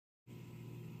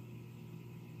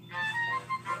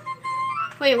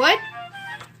Wait, what?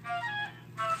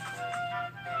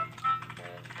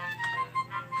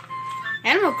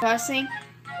 Animal Crossing?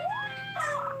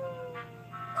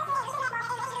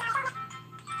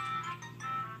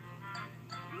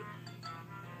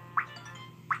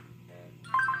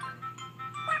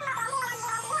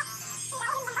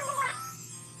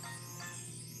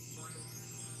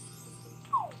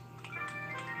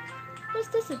 What's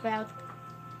this about?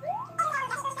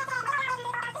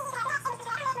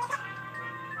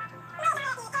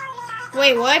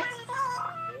 Wait, what?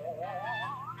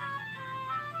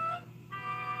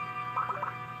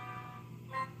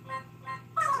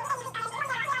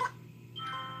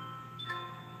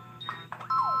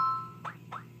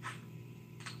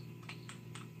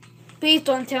 Please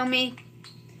don't tell me.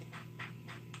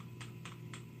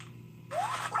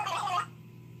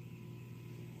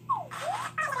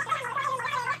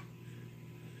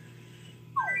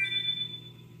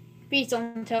 Please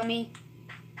don't tell me.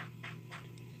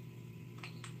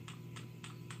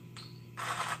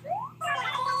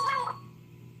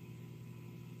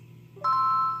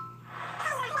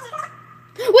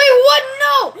 Wait, what?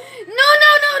 No! No,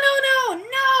 no, no, no, no,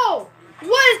 no!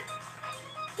 What?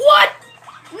 What?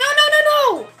 No, no, no,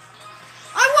 no!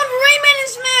 I want Rayman and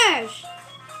Smash!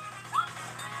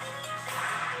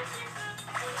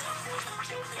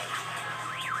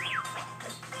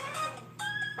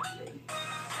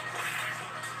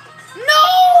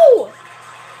 No!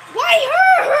 Why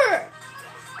her?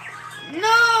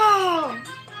 No!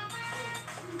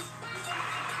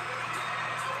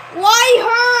 Why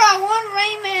her? I want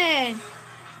Rayman!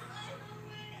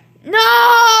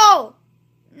 No!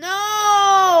 No!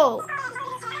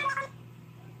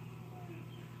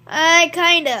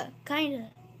 Kinda.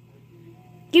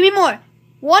 Give me more.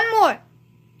 One more.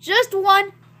 Just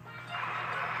one.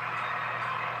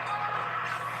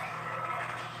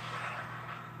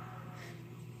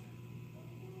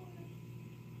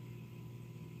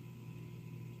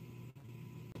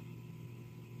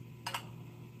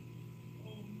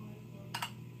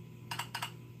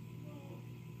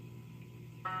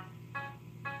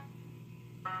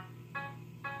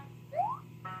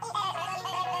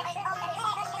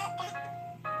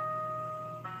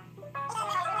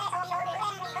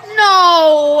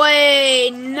 No way,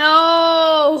 no.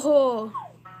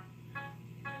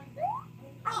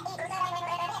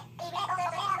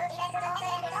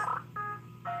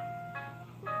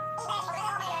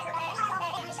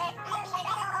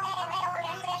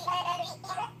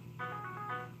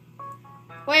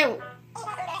 Wait.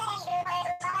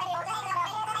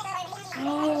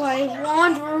 Oh, I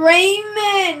want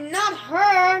Rayman, not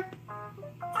her.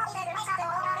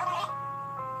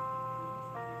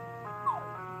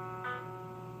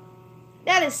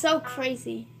 That is so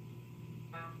crazy.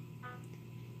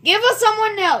 Give us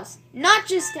someone else, not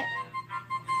just that.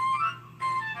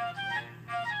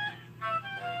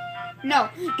 No,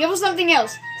 give us something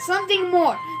else. Something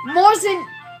more. More than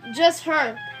just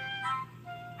her.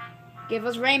 Give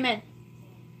us Rayman.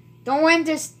 Don't win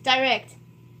this direct.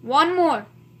 One more.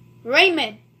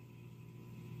 Rayman.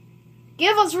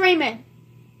 Give us Rayman.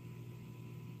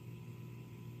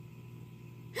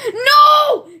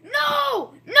 No!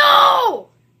 No! No!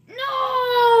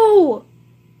 No!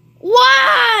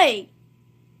 Why?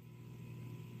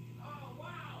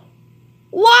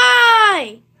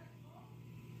 Why?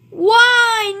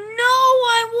 Why? No,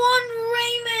 I want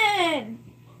Rayman.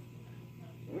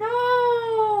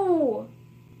 No.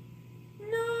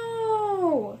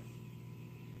 No.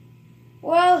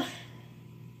 Well,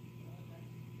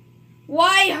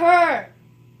 why her?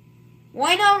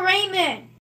 Why not Rayman?